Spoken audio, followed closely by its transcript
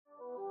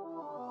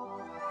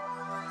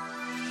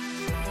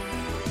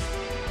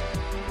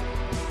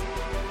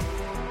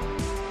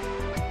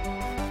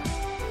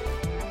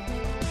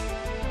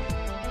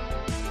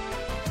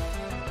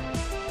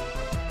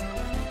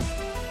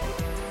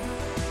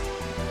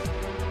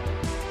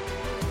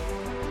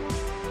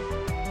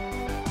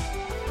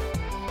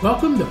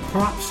Welcome to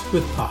Props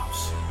with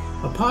Pops,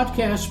 a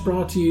podcast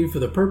brought to you for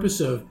the purpose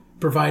of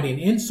providing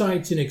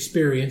insights and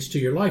experience to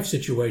your life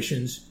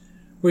situations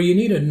where you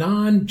need a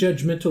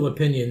non-judgmental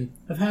opinion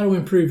of how to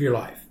improve your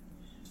life.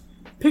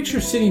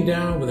 Picture sitting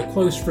down with a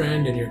close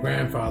friend and your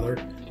grandfather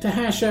to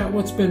hash out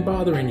what's been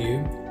bothering you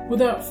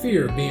without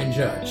fear of being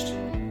judged.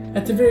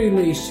 At the very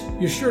least,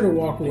 you're sure to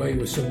walk away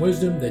with some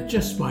wisdom that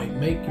just might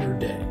make your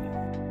day.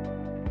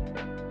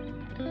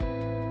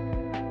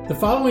 The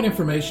following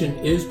information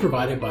is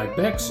provided by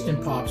Bex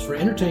and Pops for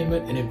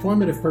entertainment and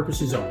informative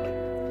purposes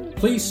only.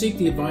 Please seek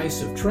the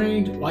advice of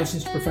trained,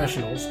 licensed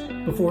professionals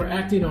before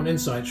acting on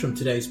insights from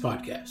today's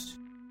podcast.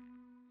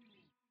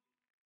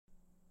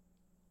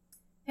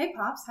 Hey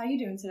Pops, how you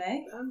doing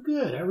today? I'm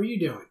good. How are you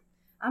doing?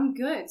 I'm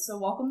good. So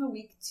welcome to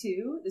week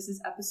 2. This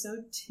is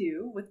episode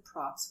 2 with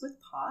Props with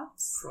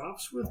Pops.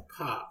 Props with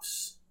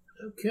Pops.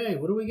 Okay,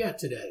 what do we got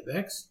today,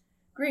 Bex?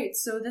 Great.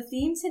 So the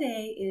theme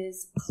today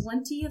is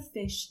plenty of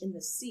fish in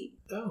the sea.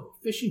 Oh,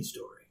 fishing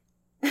story.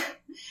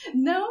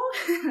 No,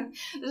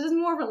 this is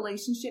more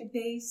relationship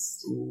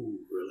based. Ooh,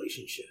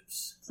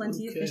 relationships.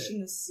 Plenty of fish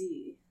in the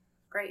sea.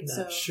 Great.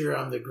 Not sure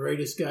I'm the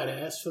greatest guy to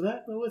ask for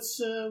that, but let's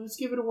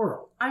give it a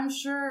whirl. I'm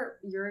sure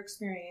your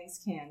experience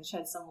can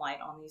shed some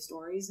light on these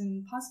stories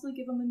and possibly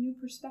give them a new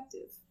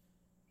perspective.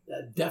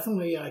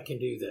 Definitely I can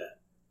do that.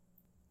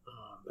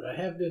 But I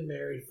have been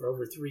married for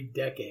over 3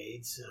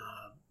 decades,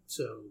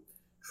 so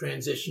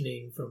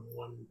transitioning from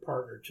one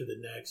partner to the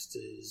next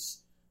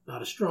is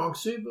not a strong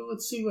suit, but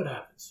let's see what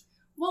happens.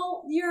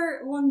 Well,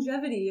 your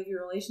longevity of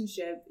your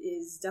relationship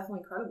is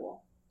definitely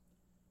credible.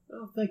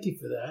 Well, thank you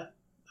for that.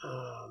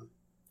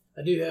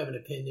 I do have an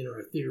opinion or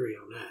a theory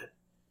on that.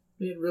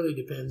 It really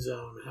depends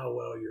on how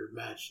well you're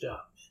matched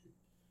up. In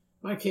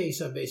my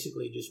case, I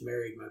basically just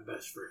married my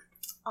best friend.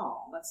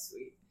 Oh, that's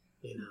sweet.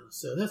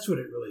 So that's what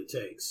it really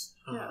takes.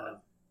 Yeah.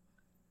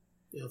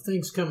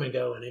 Things come and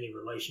go in any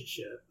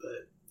relationship,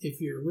 but if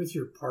you're with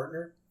your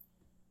partner,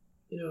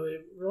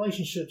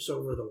 relationships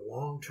over the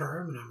long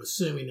term, and I'm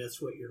assuming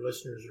that's what your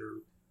listeners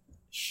are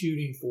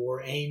shooting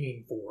for,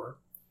 aiming for.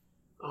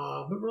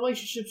 But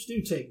relationships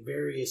do take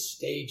various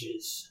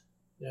stages.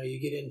 You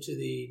get into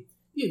the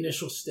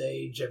initial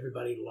stage,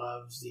 everybody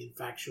loves the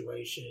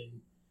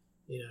infatuation,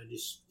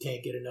 just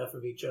can't get enough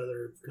of each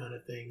other kind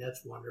of thing.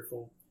 That's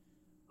wonderful.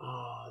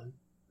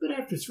 But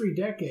after 3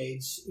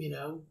 decades,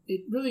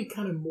 it really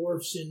kind of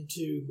morphs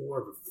into more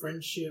of a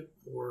friendship,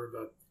 more of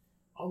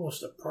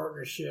almost a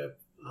partnership.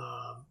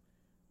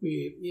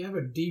 You have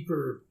a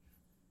deeper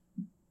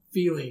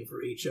feeling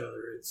for each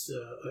other. It's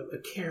a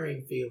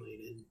caring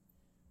feeling,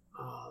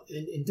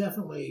 and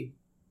definitely,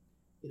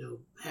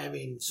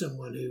 having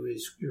someone who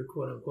is your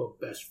quote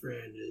unquote best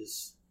friend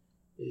is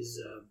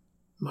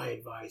my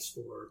advice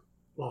for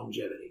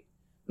longevity.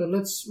 But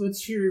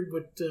let's hear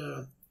what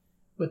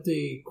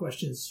the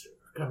questions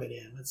are coming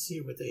in. Let's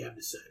hear what they have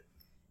to say.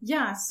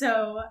 Yeah,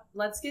 so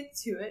let's get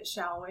to it,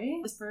 shall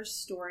we? This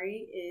first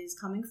story is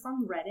coming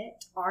from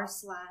Reddit,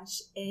 r/AITAH,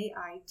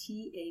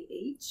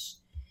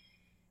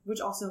 which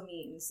also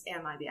means,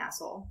 am I the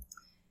asshole?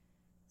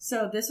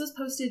 So this was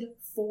posted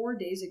 4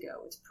 days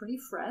ago. It's pretty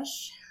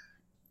fresh.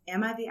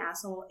 Am I the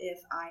asshole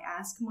if I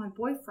ask my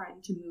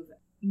boyfriend to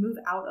move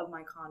out of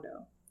my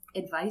condo?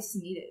 Advice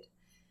needed.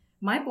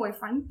 My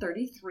boyfriend,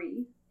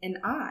 33, and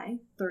I,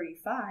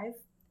 35,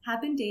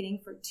 have been dating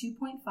for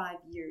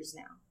 2.5 years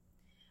now.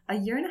 A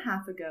year and a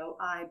half ago,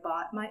 I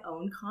bought my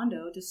own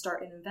condo to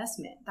start an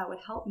investment that would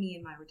help me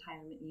in my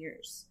retirement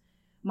years.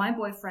 My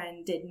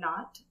boyfriend did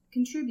not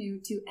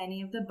contribute to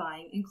any of the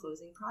buying and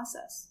closing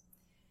process.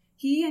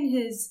 He and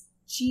his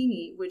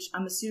Genie, which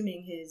I'm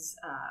assuming his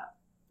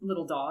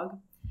little dog,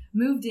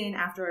 moved in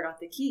after I got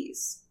the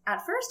keys.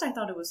 At first, I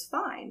thought it was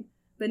fine,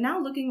 but now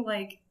looking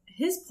like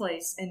his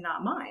place and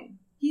not mine.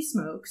 He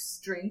smokes,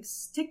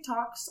 drinks,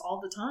 TikToks all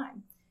the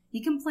time. He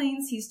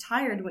complains he's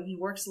tired when he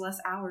works less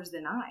hours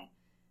than I.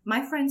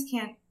 My friends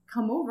can't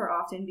come over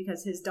often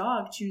because his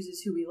dog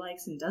chooses who he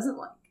likes and doesn't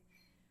like.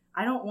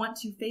 I don't want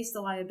to face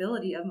the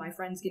liability of my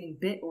friends getting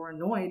bit or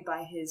annoyed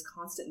by his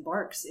constant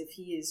barks if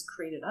he is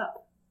crated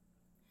up.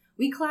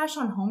 We clash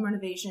on home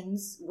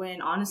renovations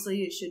when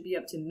honestly it should be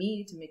up to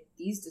me to make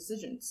these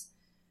decisions.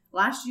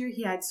 Last year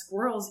he had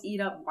squirrels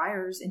eat up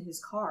wires in his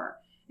car,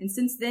 and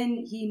since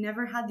then he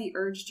never had the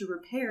urge to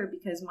repair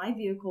because my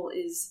vehicle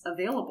is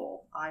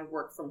available. I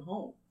work from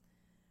home.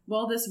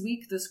 Well, this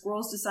week the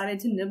squirrels decided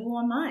to nibble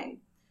on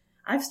mine.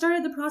 I've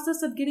started the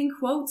process of getting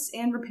quotes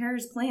and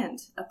repairs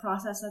planned, a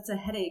process that's a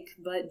headache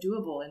but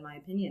doable in my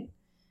opinion.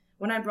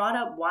 When I brought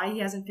up why he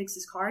hasn't fixed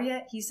his car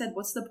yet, he said,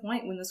 what's the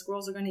point when the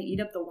squirrels are going to eat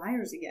up the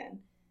wires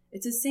again?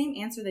 It's the same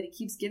answer that he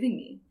keeps giving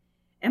me.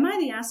 Am I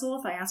the asshole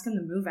if I ask him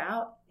to move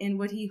out? And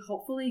would he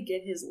hopefully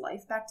get his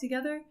life back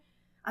together?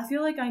 I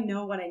feel like I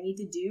know what I need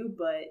to do,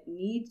 but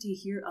need to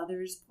hear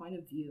others' point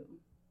of view.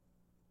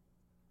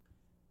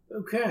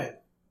 Okay.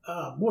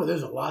 Boy,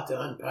 there's a lot to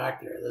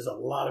unpack there. There's a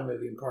lot of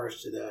moving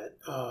parts to that.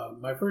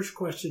 My first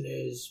question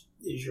is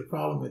your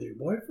problem with your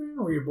boyfriend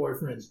or your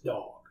boyfriend's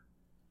dog?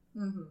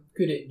 Mm-hmm.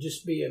 Could it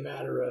just be a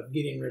matter of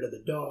getting rid of the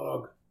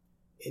dog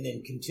and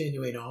then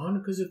continuing on.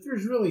 Because if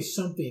there's really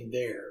something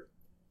there,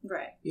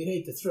 Right. you'd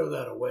hate to throw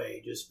that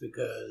away just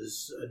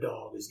because a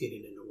dog is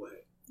getting in the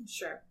way.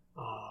 Sure.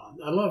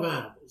 I love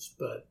animals,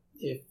 but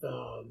if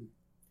and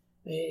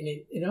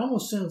it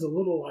almost sounds a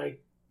little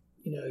like,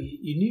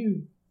 you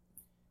knew.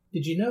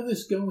 Did you know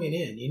this going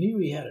in? You knew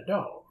he had a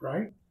dog,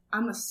 right?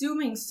 I'm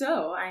assuming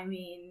so. I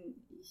mean,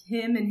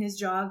 him and his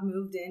dog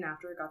moved in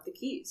after I got the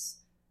keys.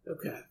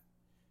 Okay.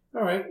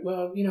 All right.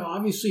 Well,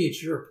 obviously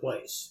it's your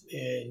place,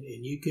 and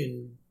you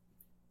can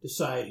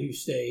decide who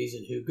stays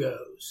and who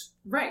goes.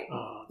 Right.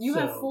 You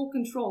have full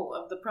control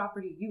of the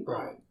property you own.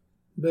 Right.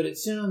 But it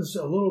sounds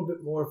a little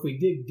bit more, if we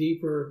dig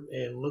deeper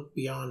and look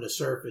beyond the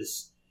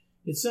surface,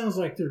 it sounds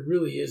like there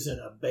really isn't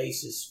a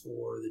basis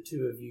for the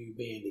two of you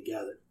being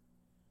together.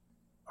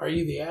 Are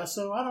you the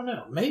asshole? I don't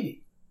know.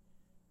 Maybe.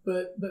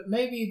 But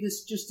maybe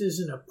this just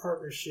isn't a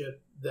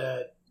partnership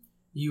that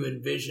you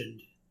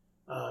envisioned.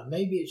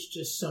 Maybe it's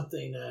just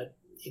something that,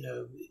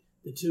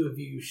 the two of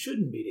you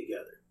shouldn't be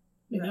together.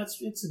 I mean,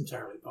 it's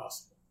entirely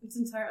possible.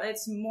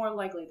 It's more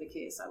likely the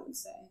case, I would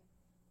say.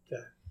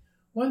 Okay.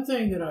 One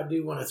thing that I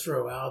do want to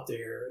throw out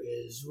there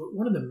is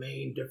one of the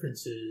main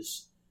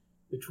differences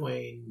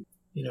between,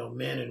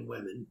 men and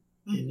women,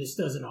 and this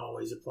doesn't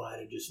always apply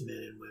to just men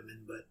and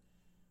women, but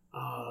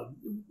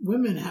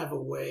women have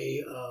a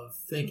way of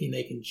thinking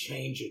they can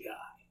change a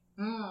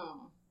guy.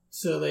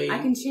 So I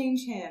can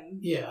change him.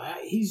 Yeah,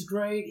 he's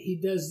great. He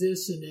does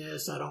this and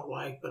this I don't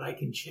like, but I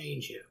can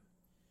change him.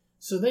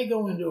 So they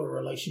go into a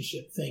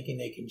relationship thinking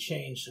they can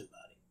change somebody.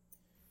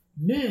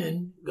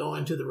 Men go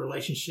into the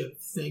relationship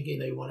thinking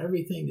they want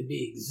everything to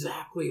be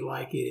exactly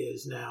like it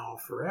is now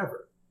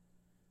forever.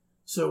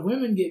 So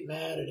women get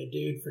mad at a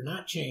dude for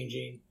not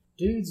changing.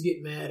 Dudes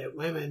get mad at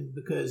women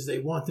because they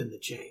want them to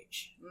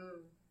change.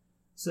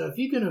 So if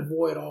you can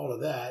avoid all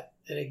of that,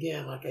 and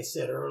again, like I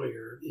said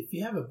earlier, if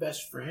you have a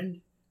best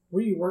friend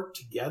where you work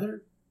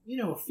together, a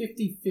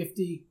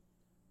 50-50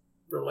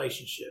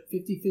 relationship,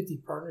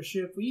 50-50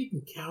 partnership where you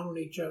can count on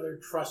each other,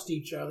 trust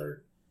each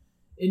other,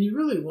 and you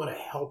really want to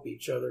help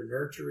each other,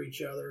 nurture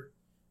each other,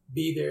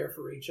 be there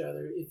for each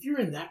other. If you're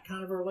in that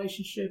kind of a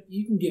relationship,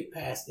 you can get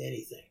past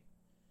anything.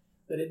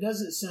 But it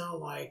doesn't sound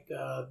like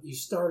you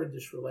started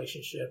this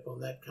relationship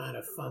on that kind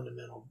of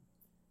fundamental,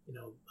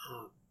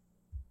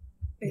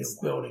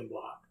 building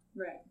block.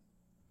 Right.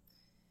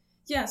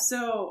 Yeah,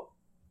 so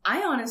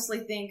I honestly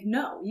think,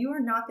 no, you are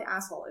not the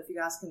asshole if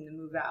you ask him to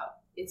move out.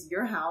 It's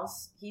your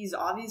house. He's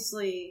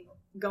obviously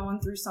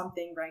going through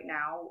something right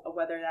now,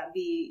 whether that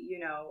be,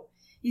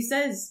 he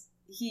says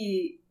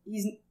he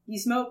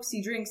smokes,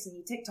 he drinks, and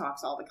he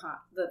TikToks all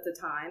the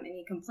time, and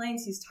he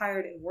complains he's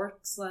tired and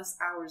works less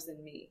hours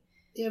than me.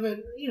 Yeah, but,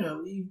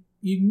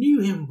 you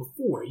knew him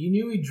before. You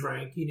knew he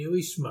drank, you knew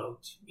he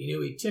smoked, you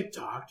knew he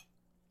TikToked.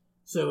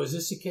 So is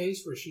this a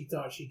case where she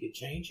thought she could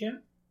change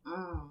him?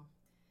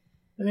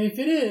 I mean, if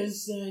it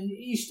is, then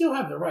you still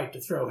have the right to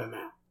throw him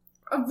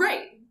out.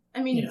 Right.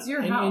 I mean, it's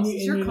your house.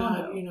 It's your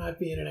condo. You're not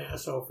being an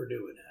asshole for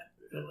doing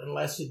that.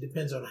 Unless it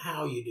depends on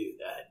how you do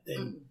that.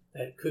 Then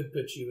that could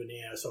put you in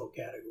the asshole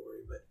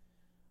category.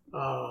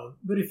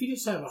 But if you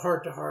just have a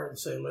heart-to-heart and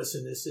say,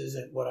 listen, this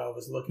isn't what I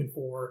was looking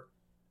for.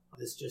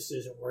 This just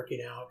isn't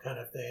working out kind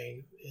of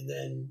thing. And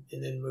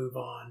then move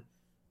on.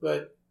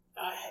 But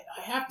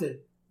I have to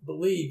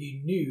believe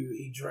you knew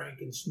he drank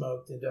and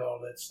smoked and did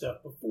all that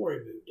stuff before he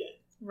moved in.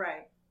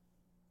 Right.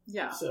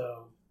 Yeah.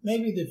 So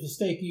maybe the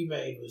mistake you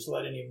made was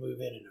letting him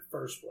move in the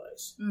first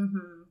place.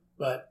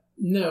 But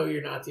no,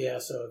 you're not the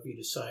asshole if you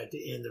decide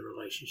to end the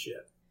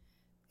relationship.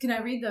 Can I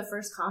read the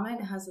first comment?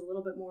 It has a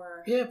little bit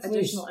more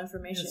additional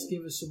information. Let's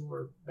give us some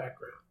more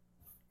background.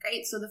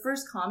 Great. So the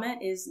first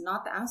comment is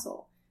not the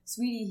asshole.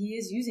 Sweetie, he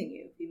is using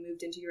you. He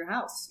moved into your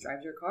house,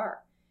 drives your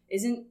car.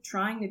 Isn't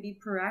trying to be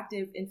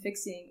proactive in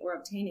fixing or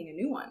obtaining a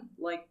new one.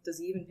 Like, does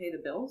he even pay the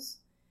bills?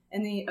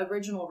 And the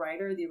original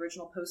writer, the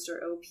original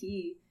poster OP,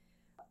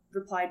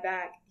 replied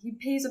back, he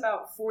pays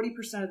about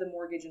 40% of the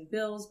mortgage and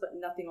bills, but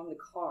nothing on the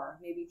car.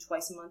 Maybe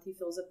twice a month he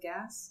fills up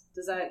gas.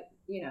 Does that,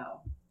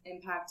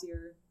 impact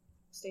your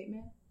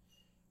statement?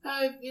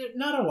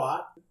 Not a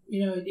lot.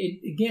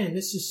 Again,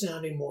 this is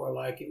sounding more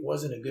like it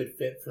wasn't a good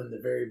fit from the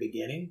very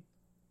beginning.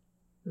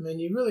 I mean,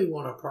 you really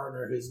want a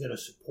partner who's going to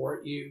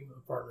support you,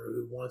 a partner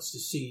who wants to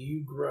see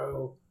you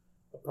grow,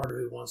 a partner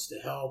who wants to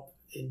help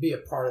and be a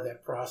part of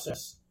that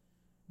process.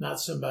 Not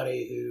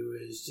somebody who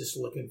is just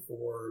looking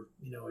for,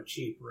 a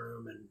cheap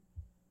room and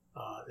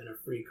a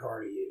free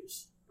car to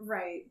use.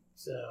 Right.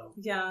 So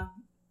yeah,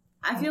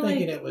 I'm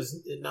thinking it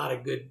was not a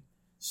good,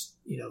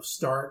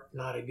 start,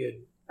 not a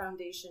good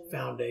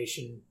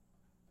foundation.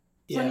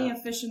 Plenty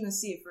of fish in the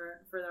sea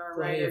for our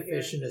writer here. Plenty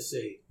of fish in the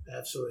sea,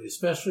 absolutely.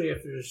 Especially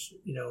if there's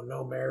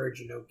no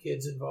marriage and no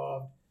kids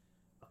involved,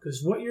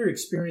 because what you're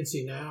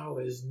experiencing now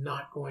is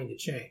not going to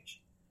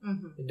change.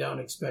 And don't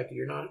expect it.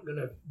 You're not going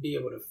to be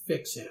able to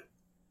fix him.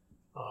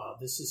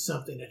 This is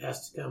something that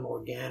has to come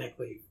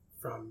organically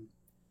from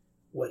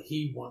what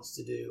he wants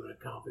to do and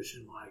accomplish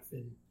in life.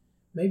 And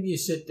maybe you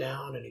sit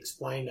down and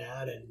explain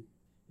that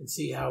and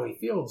see how he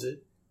feels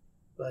it.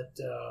 But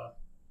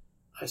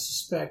I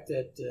suspect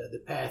that the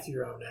path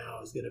you're on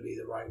now is going to be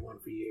the right one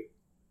for you.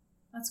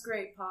 That's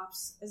great,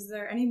 Pops. Is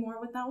there any more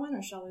with that one,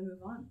 or shall we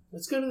move on?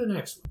 Let's go to the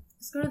next one.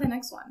 Let's go to the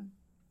next one.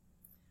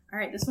 All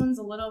right, this one's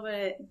a little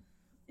bit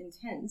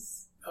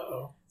intense.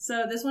 Uh-oh.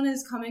 So this one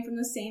is coming from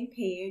the same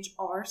page,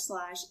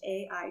 r/AITAH.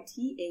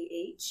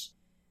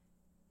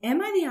 Am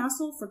I the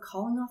asshole for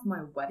calling off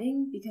my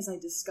wedding because I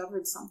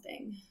discovered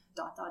something? ...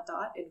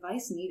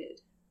 Advice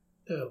needed.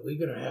 Oh, we're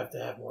going to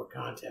have more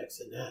context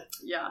than that.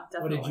 Yeah,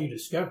 definitely. What did you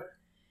discover?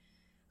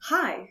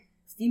 Hi,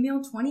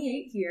 female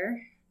 28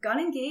 here. Got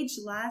engaged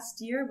last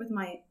year with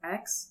my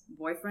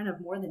ex-boyfriend of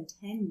more than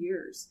 10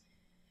 years.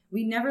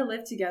 We never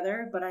lived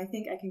together, but I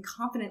think I can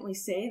confidently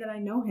say that I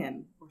know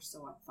him, or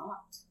so I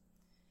thought.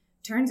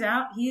 Turns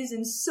out he is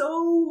in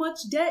so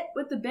much debt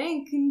with the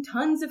bank and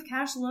tons of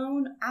cash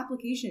loan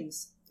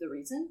applications. The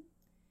reason?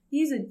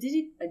 He's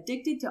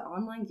addicted to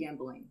online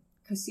gambling,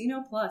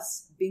 Casino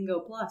Plus, Bingo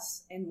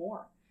Plus, and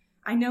more.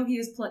 I know he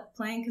is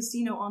playing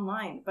casino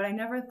online, but I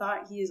never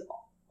thought he is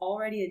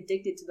already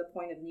addicted to the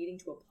point of needing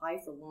to apply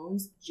for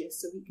loans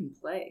just so he can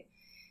play.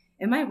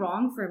 Am I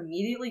wrong for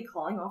immediately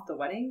calling off the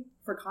wedding?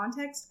 For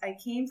context, I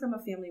came from a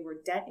family where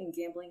debt and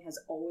gambling has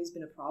always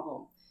been a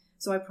problem.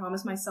 So I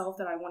promised myself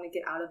that I want to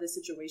get out of this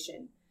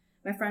situation.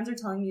 My friends are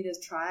telling me to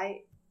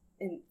try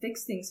and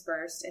fix things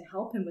first and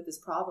help him with his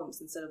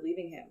problems instead of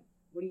leaving him.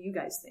 What do you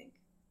guys think?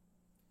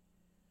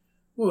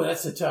 Well,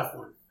 that's a tough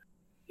one.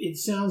 It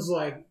sounds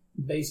like,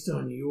 based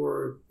on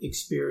your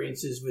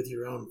experiences with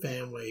your own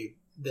family,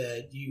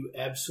 that you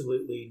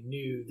absolutely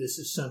knew this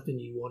is something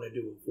you wanted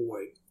to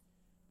avoid.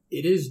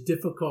 It is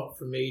difficult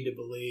for me to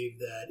believe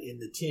that in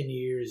the 10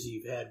 years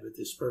you've had with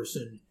this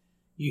person,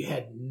 you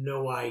had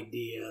no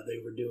idea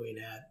they were doing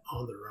that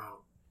on their own.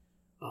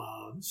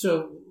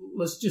 So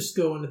let's just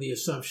go into the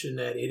assumption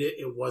that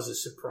it was a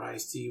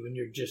surprise to you and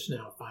you're just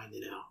now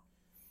finding out.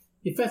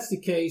 If that's the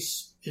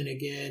case, and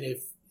again,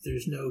 if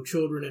there's no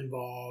children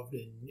involved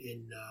and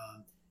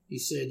you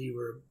said you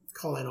were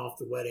calling off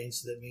the wedding,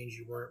 so that means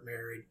you weren't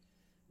married,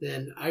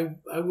 then I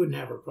wouldn't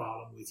have a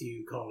problem with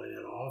you calling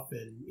it off.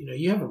 And,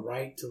 you have a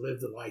right to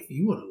live the life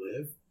you want to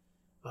live.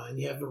 And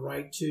you have the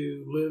right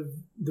to live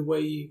the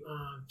way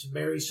to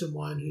marry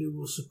someone who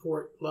will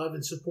love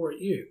and support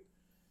you.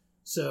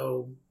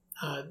 So,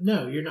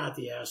 no, you're not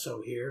the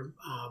asshole here.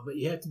 But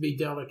you have to be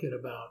delicate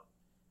about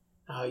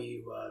how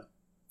you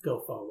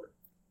go forward.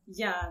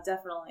 Yeah,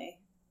 definitely.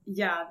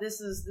 Yeah,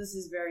 this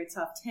is very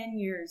tough. 10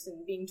 years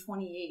and being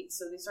 28.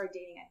 So they started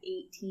dating at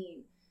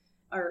 18.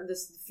 Or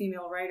this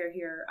female writer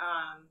here,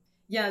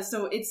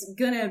 so it's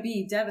gonna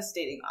be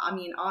devastating. I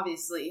mean,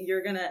 obviously,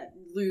 you're gonna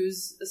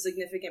lose a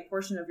significant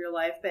portion of your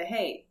life, but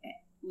hey,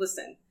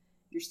 listen,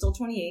 you're still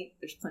 28,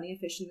 there's plenty of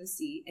fish in the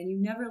sea, and you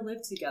never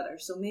lived together,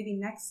 so maybe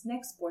next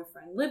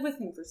boyfriend, live with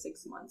him for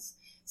 6 months,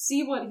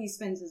 see what he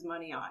spends his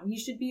money on. He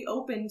should be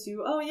open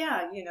to,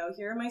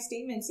 here are my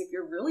statements. If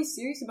you're really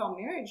serious about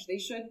marriage, they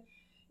should,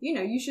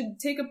 you should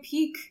take a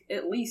peek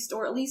at least,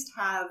 or at least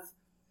have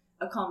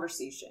a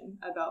conversation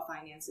about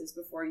finances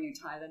before you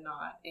tie the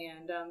knot.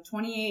 And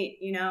 28,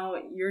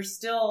 you're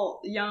still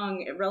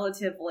young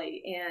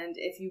relatively. And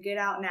if you get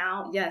out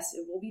now, yes,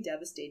 it will be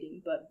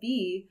devastating. But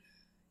B,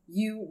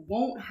 you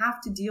won't have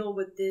to deal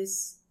with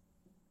this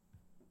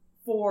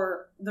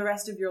for the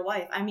rest of your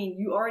life. I mean,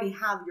 you already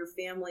have your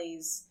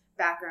family's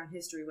background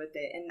history with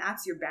it, and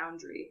that's your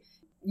boundary.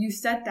 You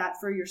set that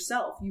for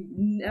yourself. You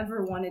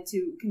never wanted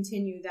to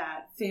continue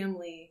that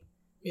family.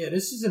 Yeah,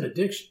 this is an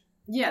addiction.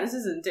 Yeah, this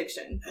is an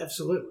addiction.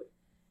 Absolutely.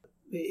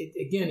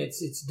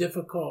 It's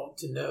difficult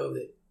to know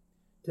that,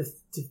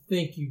 to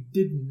think you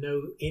didn't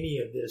know any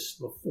of this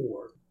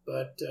before.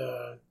 But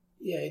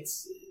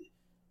it's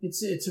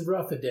a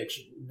rough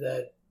addiction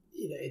that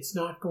it's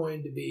not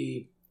going to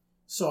be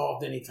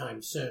solved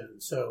anytime soon.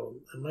 So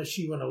unless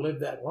you want to live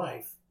that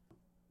life,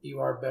 you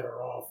are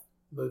better off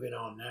moving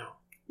on now.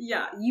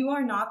 Yeah, you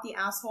are not the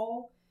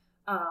asshole.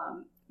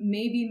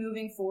 Maybe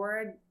moving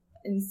forward,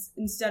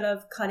 instead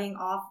of cutting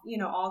off,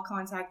 all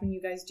contact when you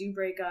guys do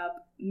break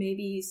up,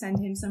 maybe send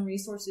him some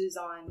resources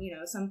on,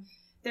 some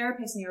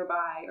therapist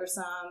nearby or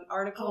some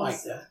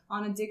articles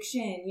on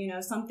addiction,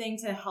 something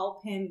to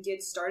help him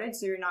get started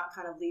so you're not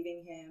kind of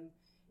leaving him,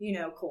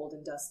 cold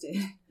and dusted.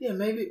 Yeah,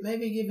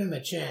 maybe give him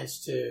a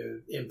chance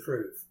to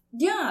improve.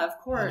 Yeah, of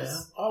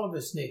course. All of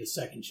us need a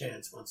second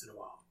chance once in a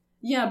while.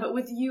 Yeah, but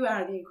with you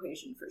out of the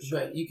equation for sure.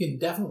 But you can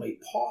definitely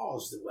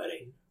pause the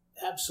wedding.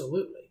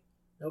 Absolutely.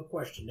 No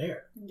question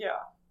there. Yeah.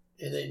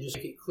 And then just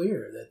make it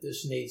clear that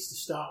this needs to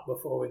stop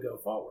before we go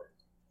forward.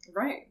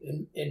 Right.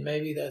 And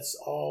maybe that's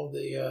all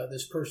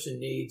this person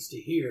needs to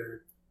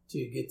hear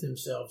to get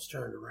themselves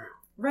turned around.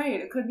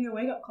 Right. It could be a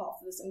wake-up call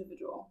for this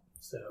individual.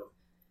 So.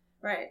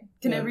 Right.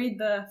 Can I read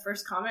the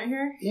first comment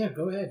here? Yeah,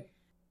 go ahead.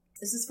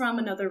 This is from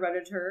another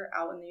Redditor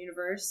out in the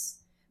universe.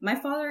 My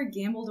father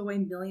gambled away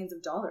millions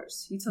of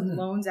dollars. He took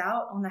loans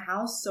out on the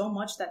house so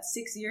much that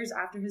 6 years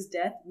after his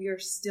death, we are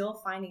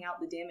still finding out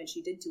the damage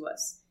he did to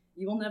us.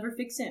 You will never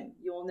fix him.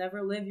 You will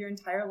never live your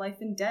entire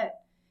life in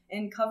debt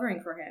and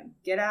covering for him.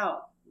 Get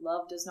out.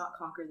 Love does not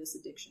conquer this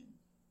addiction.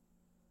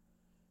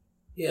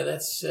 Yeah,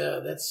 that's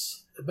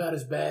about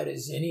as bad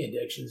as any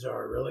addictions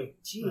are, really.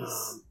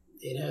 Jeez.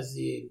 It has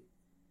the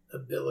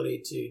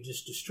ability to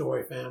just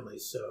destroy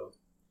families. So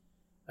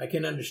I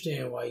can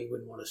understand why you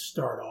wouldn't want to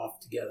start off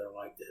together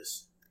like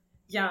this.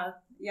 Yeah.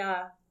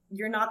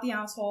 You're not the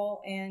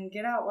asshole, and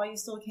get out while you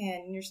still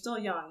can. And you're still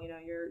young.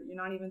 You're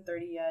not even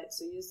 30 yet,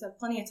 so you just have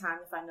plenty of time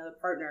to find another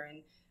partner.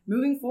 And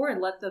moving forward,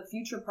 let the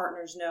future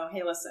partners know,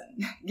 hey, listen,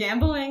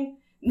 gambling,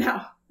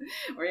 no.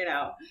 Or,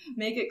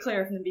 make it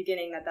clear from the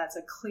beginning that that's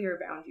a clear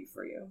boundary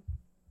for you.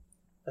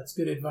 That's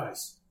good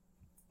advice.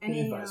 Good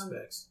advice,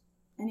 Bex.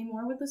 Any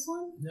more with this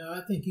one? No,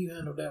 I think you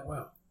handled that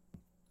well.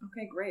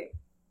 Okay, great.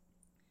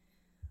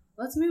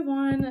 Let's move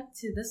on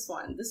to this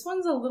one. This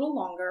one's a little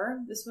longer.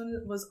 This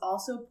one was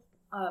also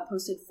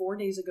posted 4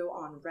 days ago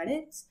on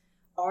Reddit,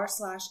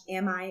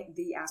 r/am I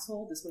the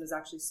asshole. This one is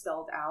actually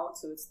spelled out,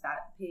 so it's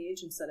that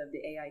page instead of the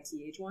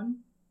AITH one.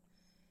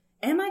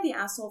 Am I the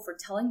asshole for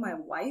telling my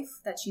wife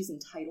that she's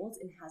entitled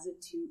and has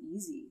it too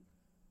easy?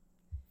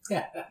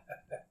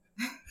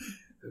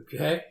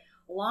 Okay.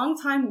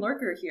 Long-time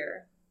lurker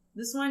here.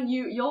 This one,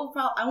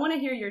 I want to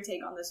hear your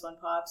take on this one,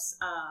 Pops.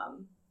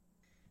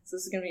 So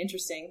this is going to be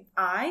interesting.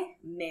 I,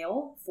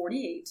 male,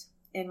 48,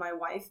 and my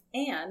wife,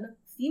 Anne,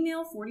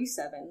 female,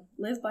 47,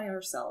 live by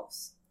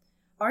ourselves.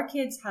 Our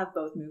kids have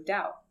both moved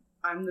out.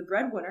 I'm the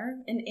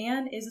breadwinner, and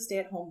Anne is a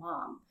stay-at-home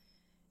mom.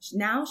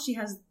 Now she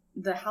has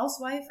the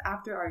housewife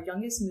after our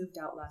youngest moved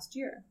out last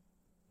year.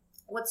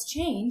 What's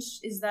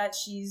changed is that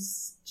she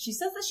says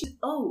that she's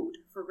owed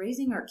for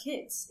raising our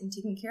kids and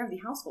taking care of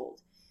the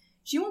household.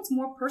 She wants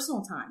more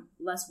personal time,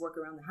 less work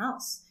around the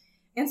house.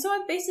 And so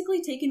I've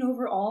basically taken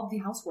over all of the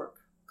housework,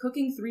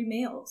 cooking 3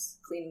 meals,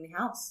 cleaning the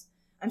house.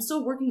 I'm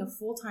still working a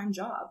full-time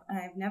job, and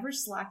I've never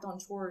slacked on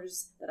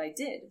chores that I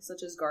did,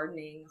 such as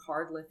gardening,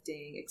 hard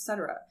lifting,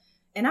 etc.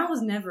 And I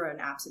was never an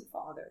absent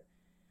father.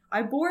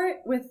 I bore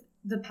it with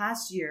the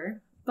past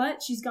year,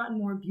 but she's gotten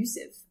more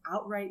abusive,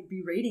 outright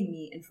berating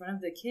me in front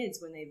of the kids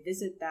when they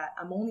visit that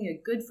I'm only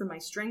a good for my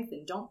strength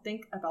and don't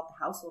think about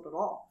the household at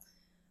all.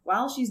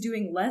 While she's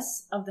doing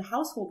less of the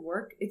household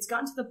work, it's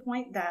gotten to the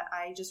point that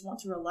I just want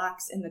to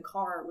relax in the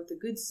car with a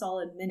good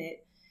solid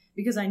minute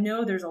because I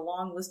know there's a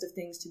long list of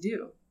things to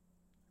do.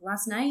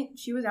 Last night,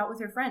 she was out with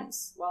her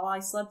friends while I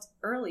slept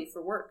early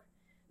for work.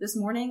 This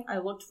morning, I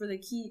looked for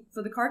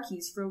the car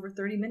keys for over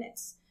 30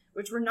 minutes,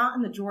 which were not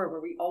in the drawer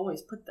where we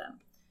always put them.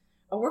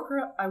 I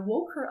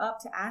woke her up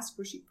to ask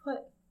where she put,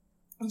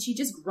 and she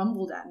just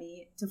grumbled at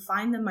me to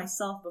find them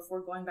myself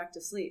before going back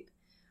to sleep.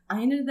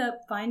 I ended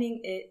up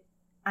finding it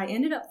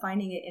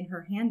in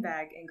her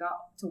handbag and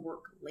got to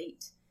work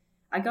late.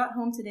 I got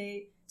home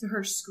today to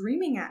her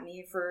screaming at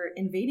me for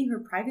invading her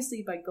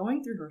privacy by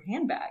going through her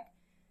handbag.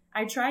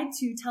 I tried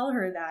to tell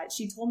her that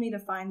she told me to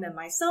find them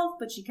myself,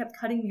 but she kept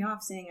cutting me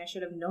off, saying I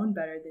should have known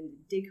better than to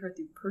dig her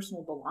through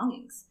personal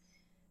belongings.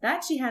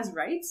 That she has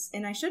rights,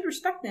 and I should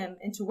respect them,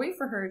 and to wait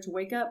for her to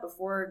wake up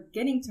before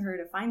getting to her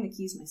to find the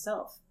keys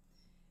myself.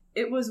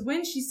 It was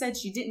when she said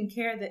she didn't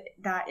care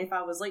that if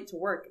I was late to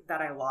work that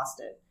I lost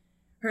it.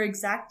 Her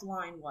exact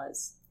line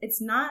was,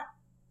 It's not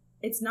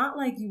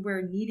like you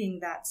were needing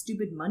that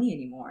stupid money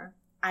anymore.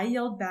 I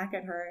yelled back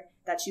at her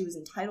that she was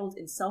entitled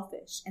and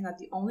selfish, and that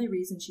the only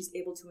reason she's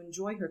able to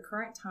enjoy her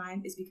current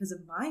time is because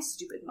of my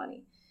stupid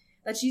money.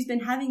 That she's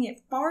been having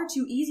it far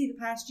too easy the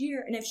past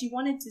year, and if she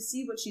wanted to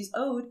see what she's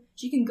owed,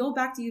 she can go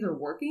back to either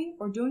working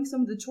or doing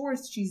some of the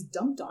chores she's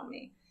dumped on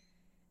me.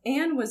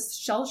 Anne was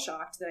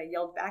shell-shocked that I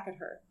yelled back at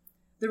her.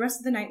 The rest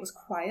of the night was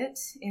quiet,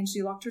 and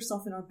she locked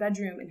herself in our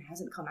bedroom and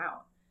hasn't come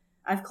out.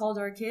 I've called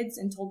our kids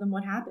and told them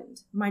what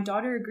happened. My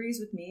daughter agrees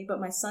with me,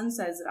 but my son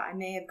says that I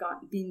may have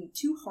been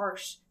too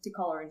harsh to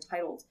call her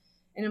entitled,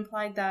 and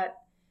implied that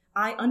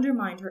I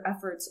undermined her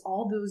efforts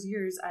all those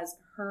years as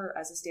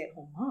a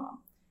stay-at-home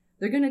mom.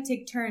 They're going to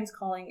take turns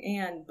calling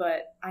Anne,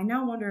 but I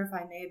now wonder if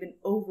I may have been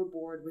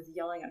overboard with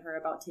yelling at her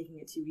about taking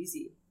it too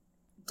easy.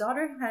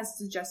 Daughter has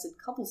suggested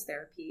couples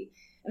therapy,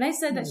 and I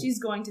said that she's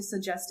going to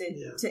suggest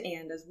it to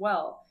Anne as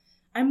well.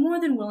 I'm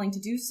more than willing to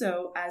do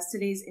so, as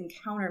today's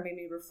encounter made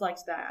me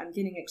reflect that I'm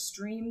getting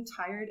extreme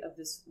tired of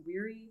this,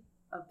 weary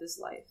of this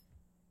life.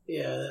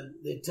 Yeah,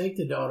 they take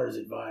the daughter's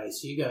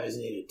advice. You guys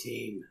need a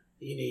team.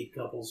 You need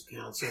couples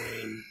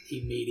counseling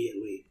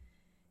immediately.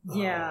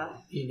 Yeah.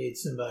 You need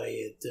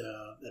somebody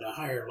at a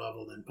higher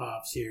level than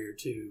Pops here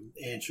to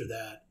answer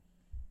that.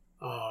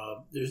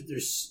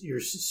 You're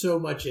so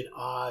much at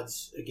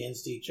odds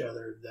against each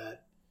other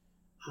that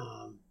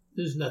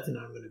there's nothing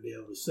I'm going to be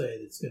able to say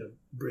that's going to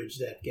bridge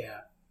that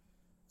gap.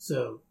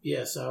 So,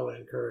 yes, I would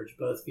encourage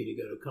both of you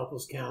to go to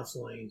couples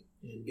counseling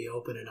and be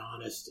open and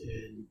honest.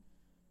 And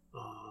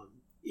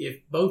if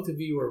both of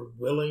you are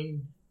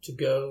willing to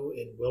go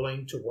and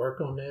willing to work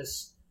on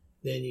this,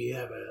 then you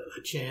have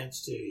a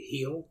chance to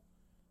heal.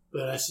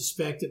 But I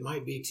suspect it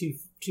might be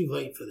too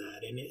late for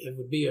that. And it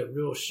would be a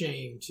real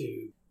shame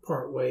to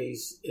part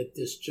ways at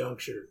this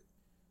juncture.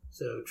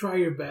 So try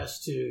your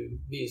best to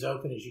be as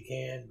open as you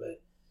can,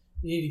 but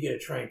you need to get a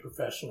trained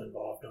professional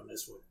involved on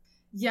this one.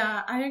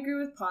 Yeah, I agree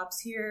with Pops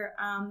here.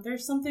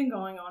 There's something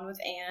going on with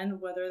Anne,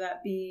 whether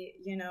that be,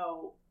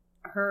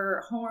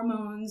 her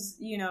hormones,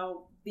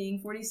 being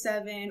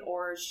 47,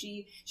 or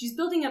she's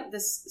building up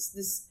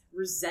this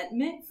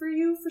resentment for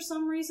you for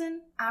some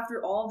reason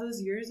after all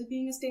those years of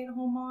being a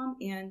stay-at-home mom,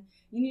 and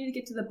you need to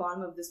get to the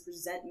bottom of this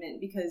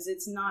resentment because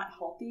it's not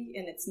healthy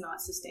and it's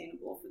not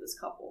sustainable for this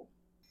couple.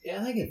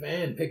 Yeah, I think if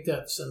Ann picked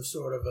up some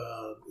sort of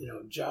a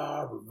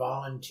job or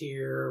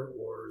volunteer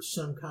or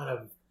some kind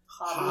of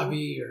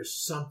hobby or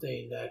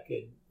something that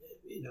could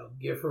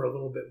give her a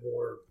little bit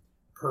more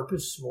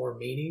purpose, more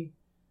meaning,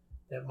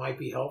 that might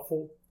be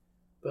helpful.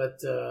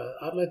 But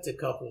I'd let the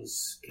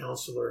couples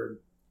counselor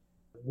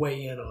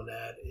weigh in on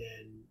that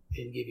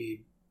and give you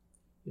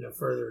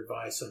further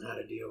advice on how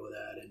to deal with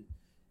that. And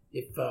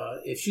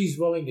if she's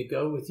willing to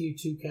go with you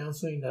to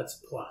counseling,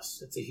 that's a plus.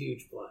 That's a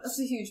huge plus. That's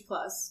a huge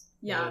plus.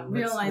 Yeah, and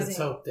realizing. Let's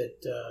hope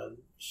that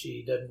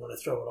she doesn't want to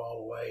throw it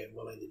all away and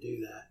willing to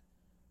do that.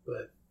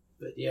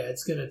 But yeah,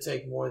 it's going to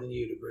take more than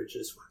you to bridge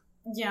this one.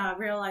 Yeah,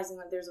 realizing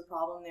that there's a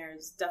problem there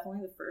is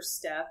definitely the first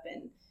step,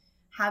 and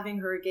having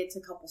her get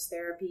to couples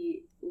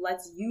therapy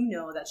lets you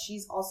know that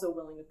she's also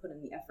willing to put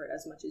in the effort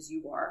as much as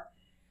you are.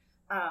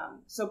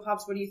 So,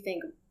 Pops, what do you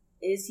think?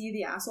 Is he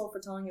the asshole for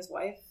telling his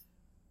wife?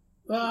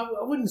 Well,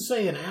 I wouldn't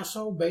say an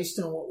asshole based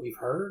on what we've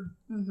heard,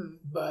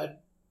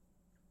 but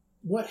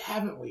what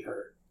haven't we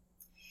heard?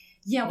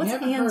 Yeah, what's we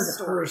haven't Ann's heard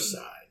story? her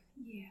side.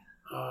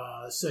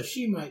 Yeah. So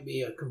she might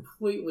be a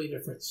completely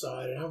different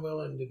side, and I'm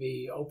willing to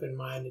be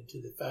open-minded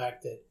to the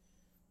fact that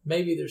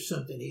maybe there's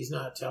something he's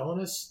not telling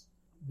us,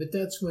 but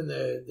that's when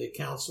the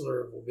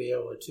counselor will be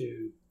able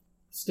to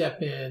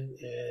step in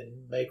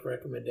and make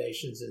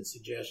recommendations and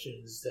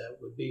suggestions that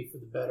would be for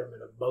the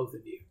betterment of both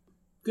of you.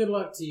 Good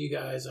luck to you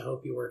guys. I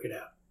hope you work it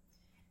out.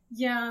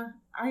 Yeah,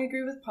 I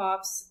agree with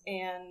Pops,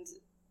 and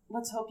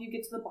let's hope you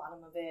get to the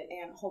bottom of it,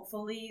 and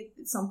hopefully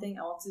something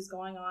else is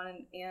going on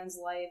in Ann's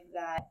life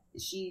that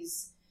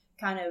she's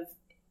kind of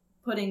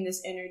putting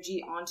this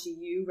energy onto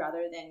you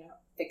rather than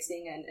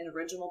fixing an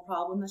original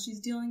problem that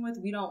she's dealing with.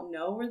 We don't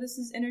know where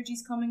this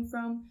energy's coming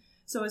from.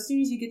 So as soon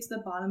as you get to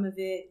the bottom of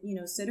it,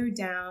 sit her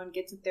down,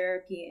 get to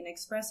therapy, and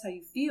express how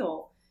you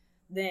feel,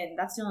 then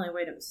that's the only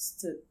way to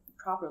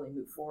properly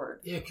move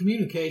forward. Yeah,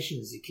 communication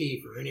is the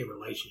key for any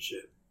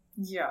relationship.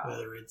 Yeah.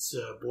 Whether it's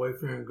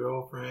boyfriend,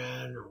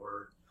 girlfriend,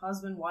 or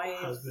husband, wife,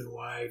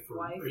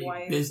 or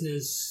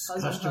business,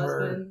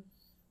 husband,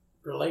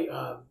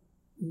 customer.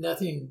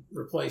 Nothing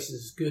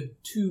replaces good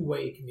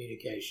two-way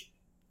communication.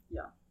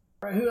 Yeah.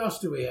 All right, who else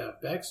do we have,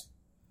 Bex?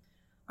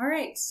 All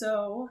right,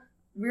 so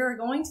we're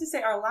going to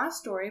say our last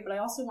story, but I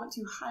also want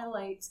to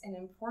highlight an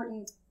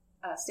important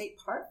state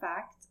park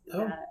fact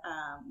that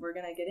we're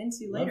going to get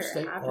into later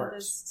after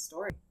this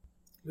story.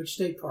 Which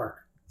state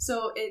park?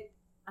 So it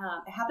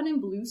happened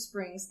in Blue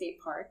Springs State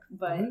Park,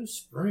 but Blue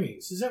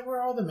Springs, is that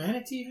where all the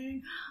manatee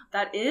hang?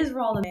 That is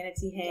where all the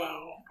manatee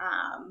hang.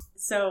 Wow.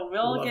 So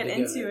we'll get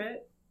into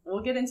it.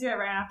 We'll get into it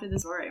right after the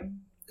story.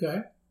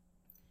 Okay.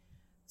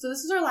 So this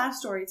is our last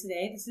story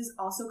today. This is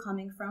also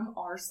coming from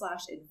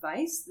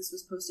r/advice. This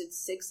was posted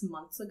 6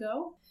 months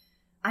ago.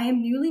 I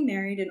am newly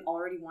married and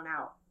already worn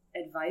out.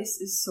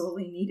 Advice is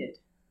sorely needed.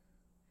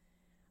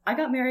 I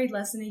got married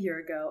less than a year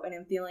ago and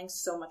am feeling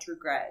so much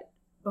regret.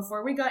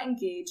 Before we got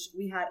engaged,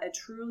 we had a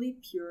truly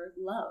pure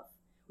love.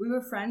 We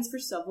were friends for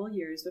several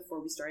years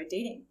before we started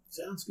dating.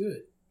 Sounds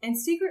good. And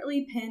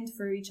secretly pinned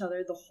for each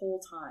other the whole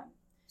time.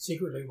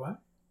 Secretly what?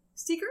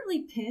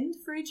 Secretly pinned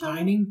for each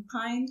other.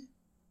 Pined?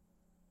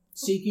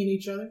 Seeking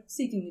each other?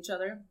 Seeking each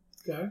other.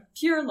 Okay.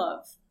 Pure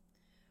love.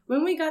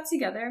 When we got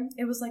together,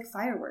 it was like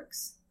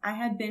fireworks. I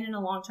had been in a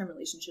long-term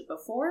relationship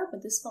before,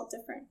 but this felt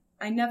different.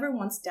 I never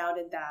once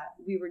doubted that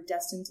we were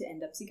destined to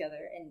end up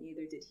together, and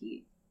neither did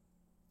he.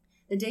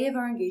 The day of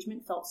our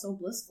engagement felt so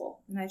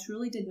blissful, and I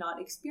truly did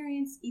not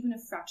experience even a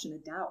fraction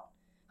of doubt.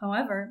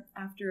 However,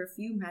 after a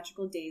few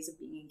magical days of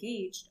being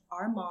engaged,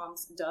 our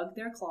moms dug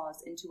their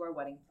claws into our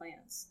wedding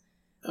plans.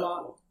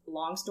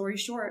 Long story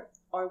short,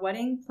 our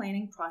wedding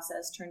planning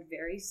process turned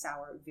very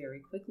sour very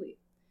quickly.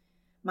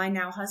 My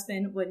now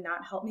husband would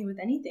not help me with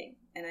anything,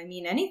 and I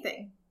mean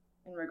anything,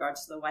 in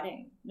regards to the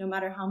wedding, no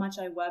matter how much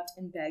I wept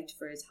and begged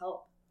for his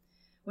help.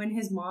 When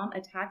his mom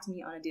attacked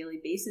me on a daily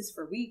basis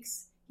for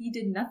weeks, he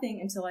did nothing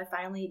until I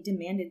finally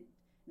demanded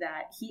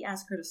that he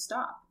ask her to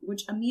stop,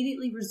 which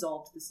immediately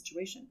resolved the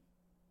situation.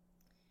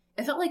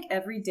 It felt like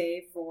every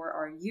day for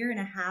our 1.5-year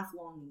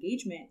long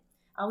engagement,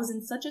 I was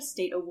in such a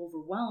state of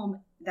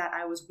overwhelm that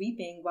I was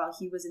weeping while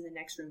he was in the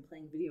next room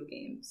playing video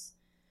games.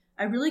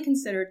 I really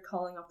considered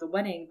calling off the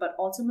wedding, but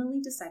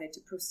ultimately decided to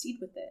proceed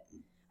with it.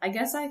 I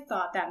guess I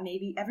thought that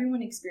maybe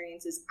everyone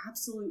experiences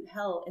absolute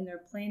hell in their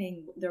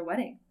planning their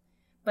wedding,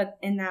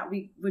 and that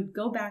we would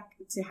go back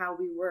to how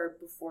we were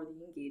before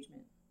the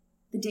engagement.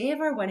 The day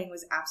of our wedding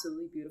was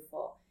absolutely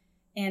beautiful,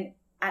 and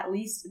at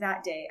least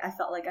that day I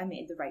felt like I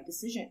made the right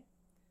decision.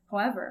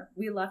 However,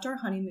 we left our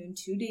honeymoon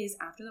 2 days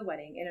after the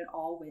wedding, and it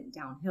all went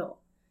downhill.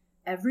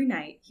 Every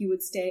night, he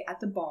would stay at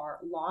the bar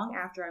long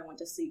after I went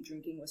to sleep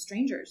drinking with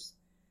strangers.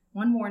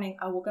 One morning,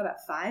 I woke up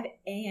at 5:30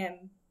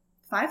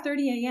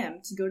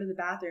 a.m. to go to the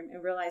bathroom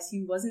and realized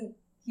he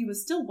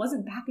still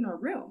wasn't back in our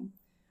room.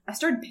 I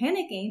started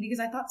panicking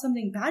because I thought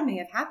something bad may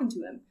have happened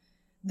to him,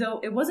 though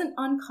it wasn't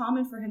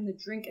uncommon for him to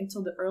drink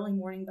until the early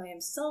morning by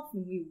himself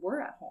when we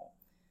were at home.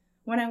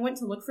 When I went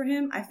to look for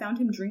him, I found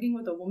him drinking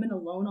with a woman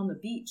alone on the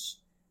beach.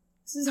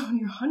 This is on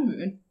your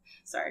honeymoon.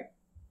 Sorry.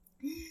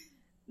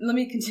 Let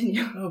me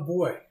continue. Oh,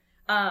 boy.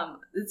 I'm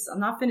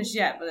not finished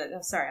yet,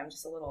 but sorry, I'm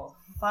just a little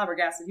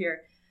flabbergasted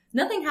here.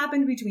 Nothing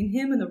happened between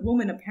him and the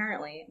woman,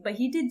 apparently, but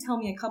he did tell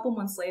me a couple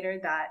months later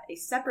that a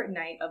separate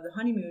night of the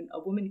honeymoon, a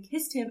woman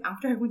kissed him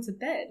after I went to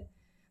bed.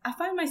 I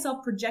find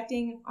myself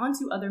projecting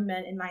onto other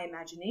men in my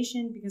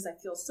imagination because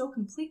I feel so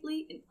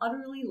completely and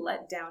utterly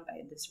let down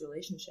by this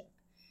relationship.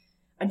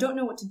 I don't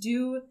know what to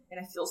do, and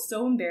I feel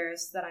so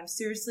embarrassed that I'm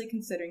seriously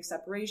considering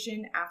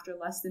separation after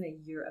less than a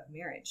year of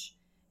marriage.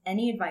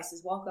 Any advice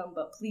is welcome,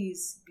 but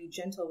please be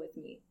gentle with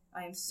me.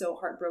 I am so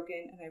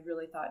heartbroken, and I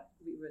really thought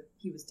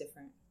he was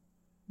different.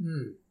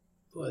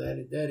 Well,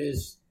 that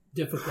is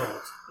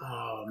difficult.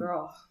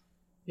 Girl.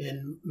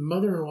 And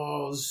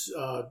mother-in-laws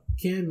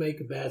can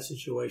make a bad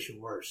situation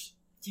worse.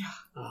 Yeah.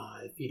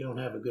 If you don't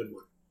have a good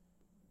one.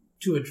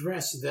 To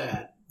address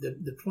that,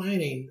 the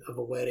planning of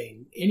a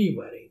wedding, any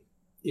wedding,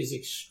 is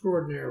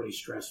extraordinarily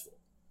stressful.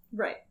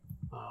 Right.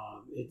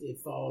 It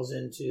falls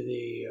into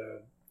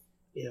the,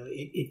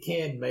 it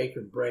can make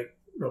or break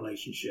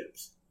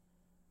relationships.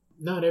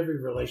 Not every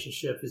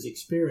relationship has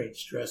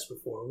experienced stress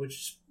before,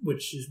 which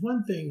is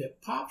one thing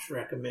that Pops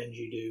recommends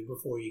you do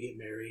before you get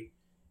married,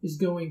 is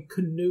going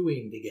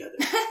canoeing together.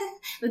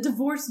 The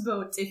divorce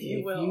boat, if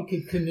you will. If you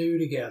can canoe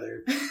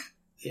together,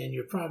 then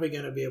you're probably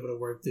going to be able to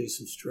work through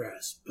some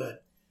stress.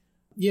 But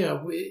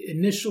yeah,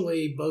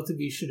 initially, both of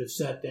you should have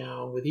sat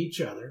down with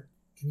each other,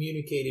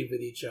 communicated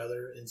with each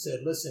other, and said,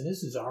 listen,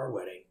 this is our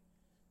wedding.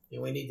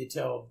 And we need to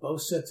tell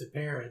both sets of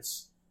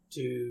parents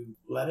to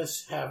let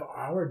us have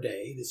our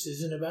day. This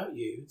isn't about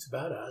you. It's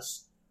about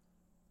us.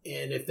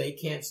 And if they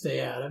can't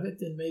stay out of it,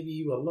 then maybe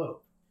you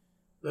elope.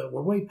 But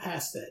we're way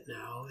past that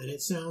now. And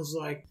it sounds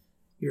like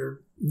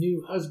your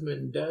new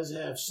husband does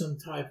have some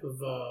type of,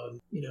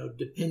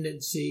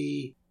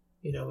 dependency.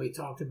 We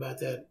talked about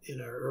that in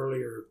our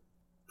earlier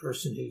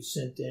person who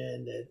sent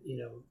in that,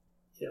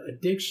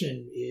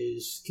 addiction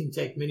can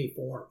take many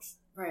forms.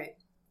 Right.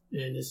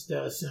 And this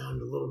does sound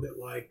a little bit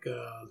like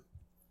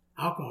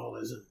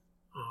alcoholism.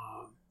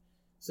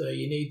 So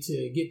you need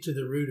to get to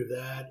the root of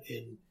that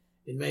and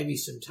maybe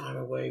some time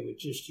away with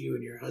just you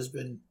and your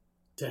husband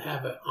to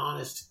have an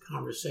honest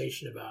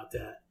conversation about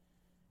that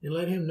and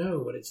let him know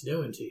what it's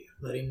doing to you.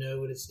 Let him know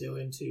what it's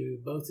doing to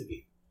both of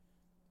you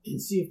and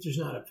see if there's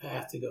not a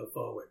path to go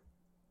forward.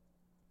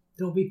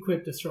 Don't be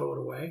quick to throw it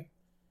away.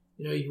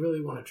 You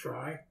really want to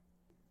try.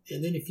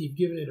 And then if you've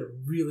given it a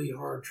really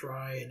hard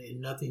try and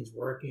nothing's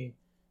working,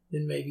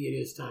 then maybe it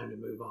is time to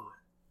move on.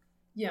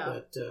 Yeah.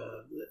 But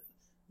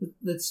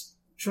let's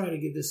try to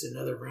give this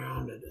another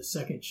round, a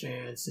second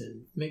chance,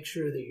 and make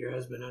sure that your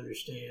husband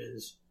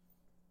understands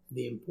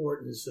the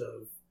importance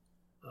of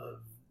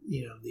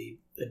the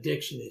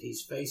addiction that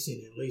he's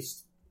facing. At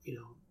least,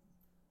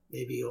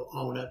 maybe he'll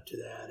own up to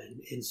that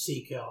and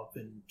seek help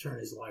and turn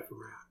his life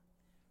around.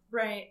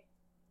 Right.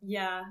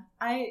 Yeah,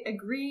 I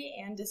agree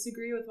and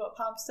disagree with what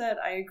Pop said.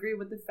 I agree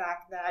with the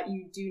fact that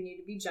you do need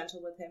to be gentle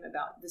with him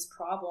about this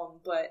problem,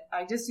 but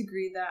I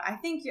disagree that I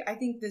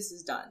think this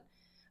is done.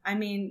 I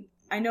mean,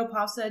 I know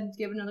Pop said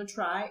give another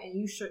try, and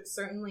you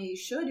certainly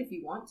should if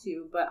you want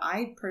to, but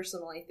I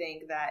personally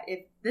think that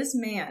if this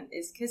man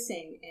is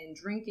kissing and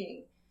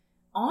drinking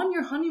on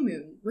your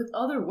honeymoon with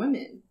other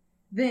women,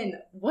 then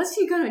what's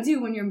he going to do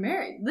when you're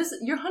married?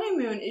 Your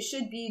honeymoon, it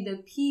should be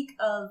the peak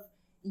of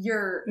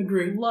your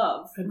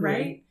love,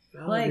 right?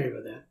 I'll agree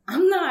with that.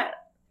 I'm not,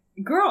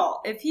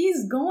 girl, if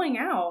he's going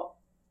out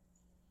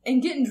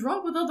and getting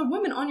drunk with other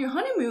women on your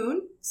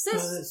honeymoon,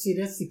 sis. See,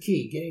 that's the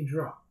key, getting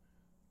drunk.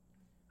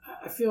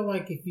 I feel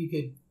like if you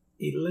could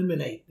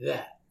eliminate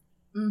that,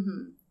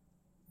 then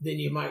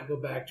you might go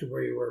back to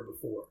where you were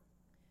before.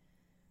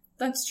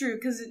 That's true,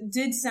 because it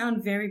did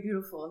sound very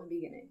beautiful in the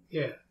beginning.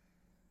 Yeah.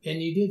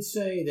 And you did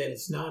say that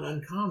it's not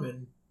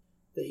uncommon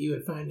that you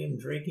would find him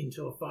drinking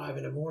till 5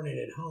 a.m.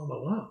 at home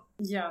alone.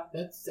 Yeah.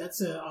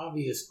 That's an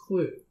obvious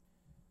clue.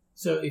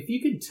 So if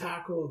you can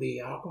tackle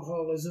the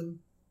alcoholism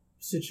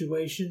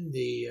situation,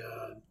 the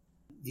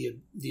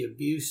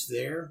abuse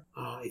there,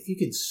 if you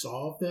can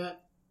solve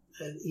that,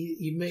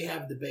 you may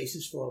have the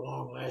basis for a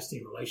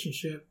long-lasting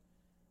relationship.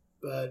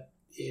 But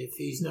if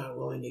he's not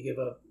willing to give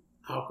up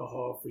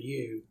alcohol for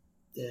you,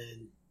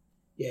 then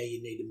yeah,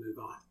 you need to move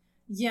on.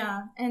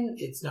 Yeah, and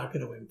it's not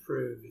going to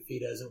improve if he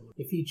doesn't.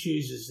 If he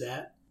chooses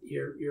that,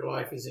 your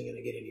life isn't going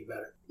to get any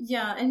better.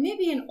 Yeah, and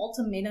maybe an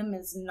ultimatum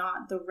is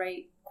not the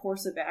right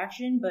course of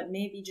action, but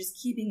maybe just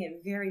keeping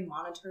it very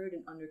monitored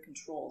and under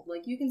control.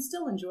 Like, you can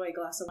still enjoy a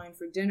glass of wine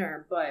for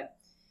dinner, but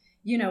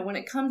when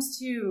it comes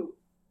to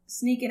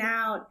sneaking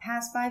out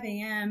past 5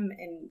 a.m.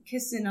 and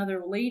kissing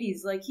other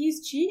ladies, like,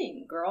 he's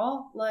cheating,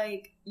 girl.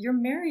 Like, you're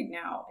married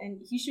now,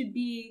 and he should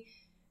be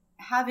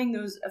having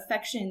those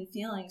affection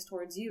feelings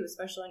towards you,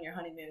 especially on your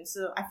honeymoon.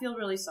 So I feel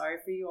really sorry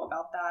for you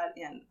about that,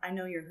 and I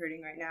know you're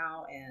hurting right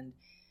now, and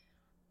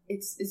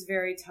it's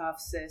very tough,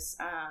 sis.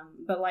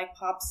 But like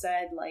Pop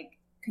said, like,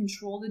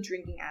 control the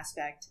drinking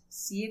aspect.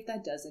 See if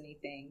that does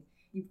anything.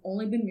 You've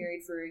only been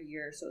married for a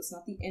year, so it's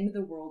not the end of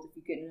the world if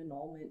you get an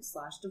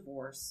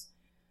annulment/divorce.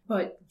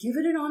 But give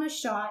it an honest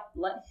shot.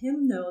 Let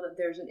him know that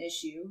there's an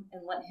issue,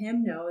 and let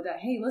him know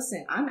that, hey,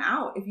 listen, I'm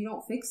out if you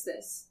don't fix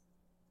this.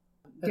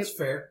 That's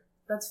fair.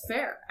 That's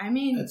fair. I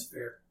mean, that's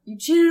fair. You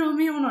cheated on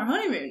me on our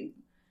honeymoon.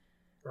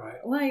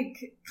 Right.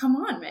 Like, come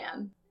on,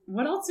 man.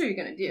 What else are you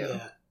going to do?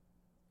 Yeah.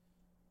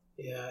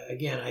 Yeah.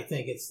 Again, I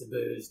think it's the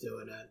booze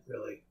doing that,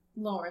 really.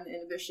 Lowering the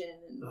inhibition.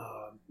 And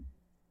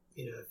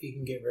if you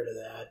can get rid of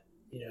that,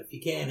 if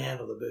you can't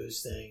handle the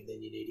booze thing,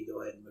 then you need to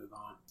go ahead and move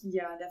on.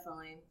 Yeah,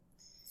 definitely.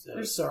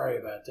 So sorry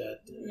about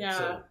that.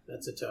 Yeah.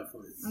 That's a tough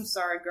one. I'm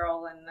sorry,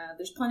 girl. And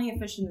there's plenty of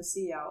fish in the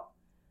sea out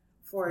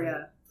for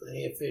you.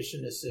 Plenty of fish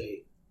in the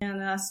sea.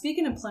 And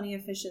speaking of plenty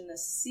of fish in the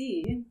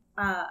sea,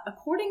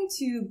 according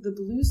to the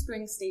Blue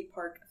Springs State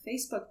Park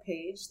Facebook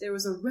page, there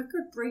was a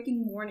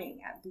record-breaking morning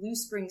at Blue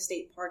Springs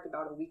State Park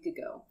about a week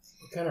ago.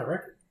 What kind of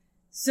record?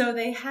 So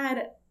they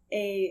had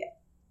a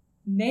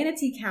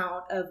manatee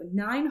count of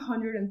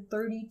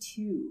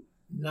 932.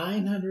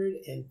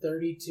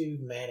 932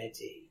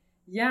 manatee.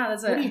 Yeah,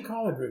 that's What do you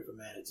call a group of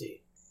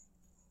manatee?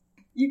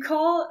 You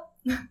call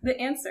the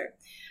answer.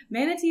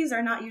 Manatees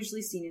are not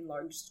usually seen in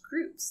large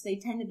groups. They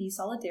tend to be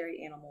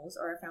solitary animals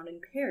or are found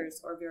in pairs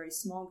or very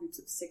small groups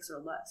of 6 or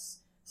less.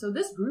 So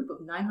this group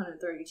of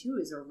 932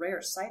 is a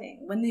rare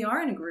sighting. When they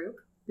are in a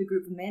group, the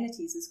group of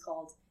manatees is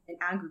called an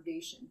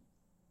aggregation.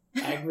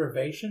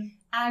 Aggravation?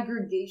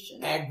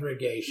 Aggregation.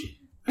 Aggregation.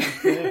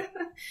 Okay.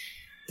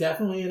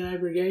 Definitely an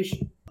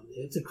aggregation.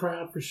 It's a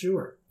crowd for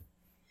sure.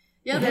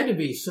 Yeah, it had to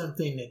be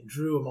something that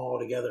drew them all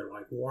together,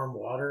 like warm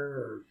water,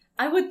 or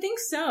I would think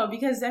so,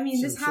 because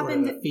this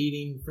happened. Sort of a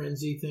feeding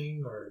frenzy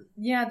thing, or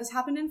this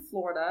happened in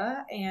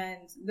Florida,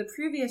 and the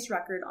previous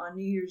record on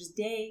New Year's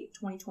Day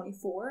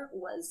 2024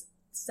 was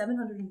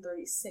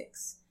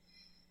 736.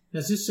 Now,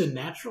 is this a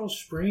natural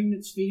spring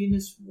that's feeding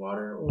this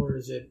water, or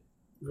is it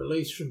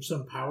released from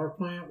some power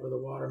plant where the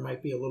water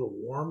might be a little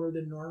warmer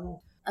than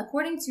normal?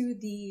 According to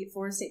the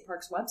Florida State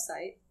Parks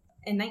website,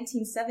 in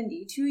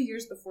 1970, 2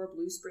 years before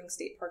Blue Springs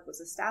State Park was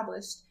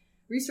established,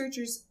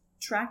 researchers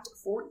tracked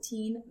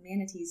 14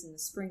 manatees in the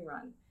spring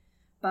run.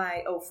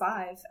 By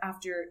 2005,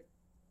 after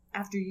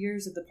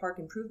years of the park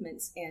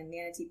improvements and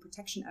manatee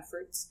protection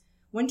efforts,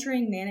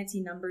 wintering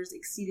manatee numbers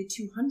exceeded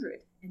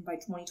 200, and by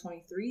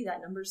 2023,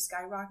 that number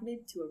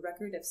skyrocketed to a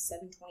record of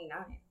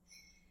 729.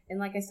 And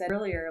like I said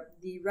earlier,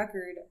 the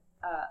record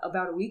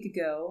about a week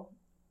ago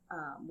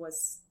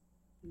was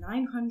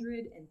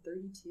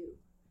 932.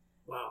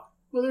 Wow.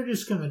 Well, they're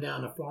just coming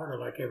down to Florida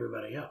like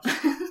everybody else.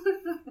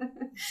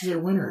 It's their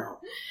winter home.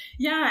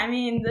 Yeah, I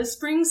mean, the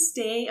springs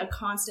stay a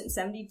constant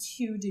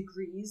 72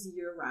 degrees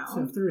year-round.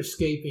 So if they're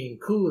escaping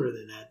cooler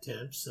than that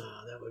temps,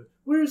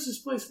 Where is this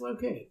place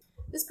located?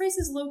 This place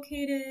is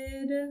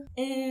located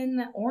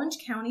in Orange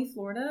County,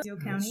 Florida.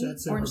 County,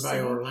 that's over by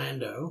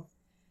Orlando.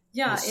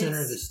 Yeah, the center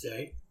of the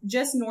state.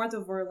 Just north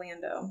of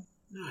Orlando.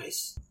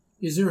 Nice.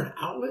 Is there an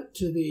outlet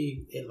to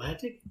the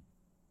Atlantic?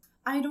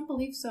 I don't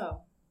believe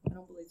so.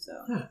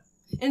 Huh.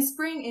 And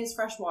spring is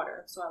fresh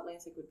water, so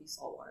Atlantic would be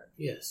saltwater.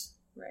 Yes.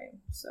 Right,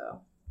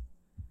 so.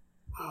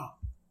 Wow.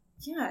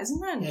 Yeah, isn't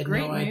that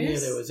great news? I had no idea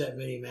there was that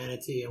many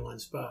manatee in one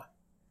spot.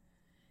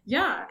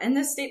 Yeah, in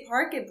this state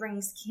park, it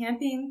brings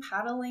camping,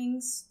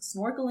 paddling,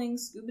 snorkeling,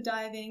 scuba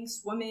diving,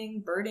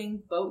 swimming,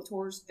 birding, boat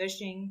tours,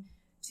 fishing,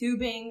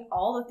 tubing,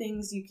 all the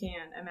things you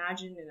can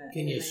imagine in a.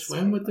 Can you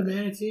swim with the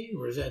manatee,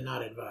 or is that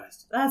not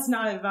advised? That's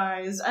not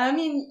advised. I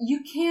mean,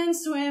 you can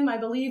swim, I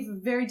believe, a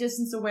very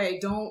distance away.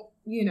 Don't,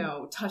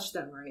 touch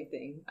them or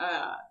anything.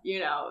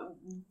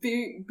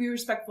 Be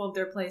respectful of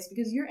their place,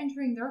 because you're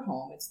entering their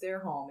home. It's their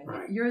home, and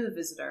right. You're the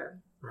visitor.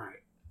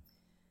 Right.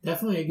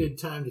 Definitely a good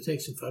time to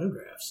take some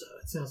photographs, so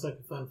it sounds like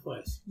a fun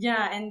place.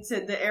 Yeah, and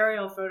the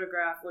aerial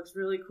photograph looks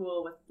really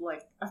cool with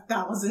like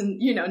 1,000,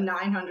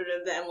 900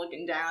 of them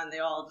looking down. They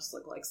all just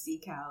look like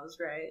sea cows,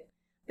 right?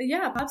 But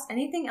yeah, Pops,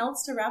 anything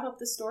else to wrap up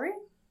the story?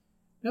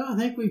 No, I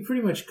think we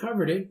pretty much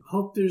covered it.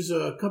 Hope there's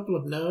a couple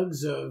of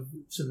nugs of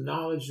some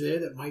knowledge there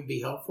that might be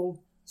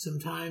helpful.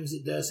 Sometimes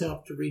it does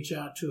help to reach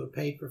out to a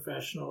paid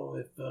professional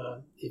if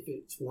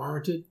it's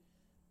warranted.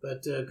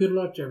 But good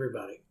luck to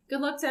everybody. Good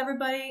luck to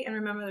everybody, and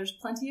remember, there's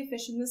plenty of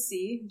fish in the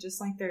sea,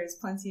 just like there's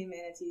plenty of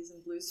manatees in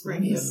Blue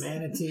Springs. Plenty of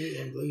manatee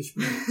in Blue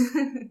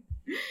Springs.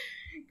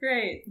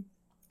 Great.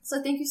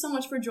 So thank you so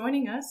much for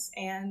joining us,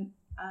 and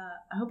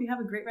I hope you have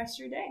a great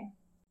rest of your day.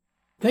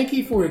 Thank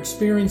you for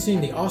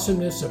experiencing the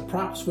awesomeness of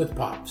Props with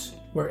Pops,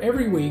 where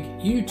every week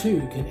you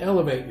too can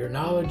elevate your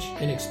knowledge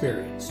and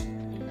experience.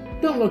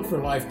 Don't look for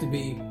life to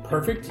be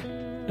perfect.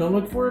 Don't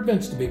look for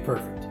events to be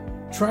perfect.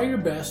 Try your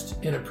best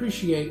and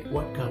appreciate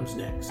what comes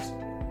next.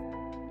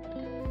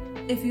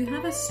 If you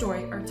have a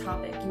story or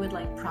topic you would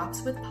like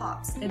Props with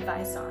Pops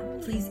advice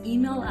on, please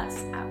email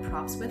us at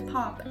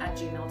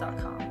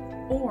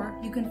propswithpop@gmail.com, or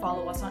you can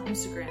follow us on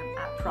Instagram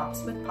at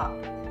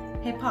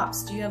propswithpop. Hey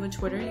Pops, do you have a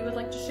Twitter you would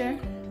like to share?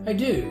 I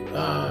do.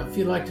 If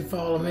you'd like to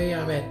follow me,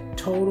 I'm at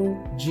Total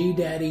G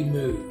Daddy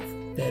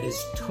Move. That is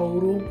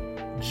Total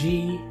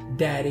G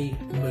Daddy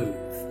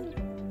Move.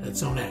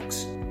 That's on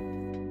X.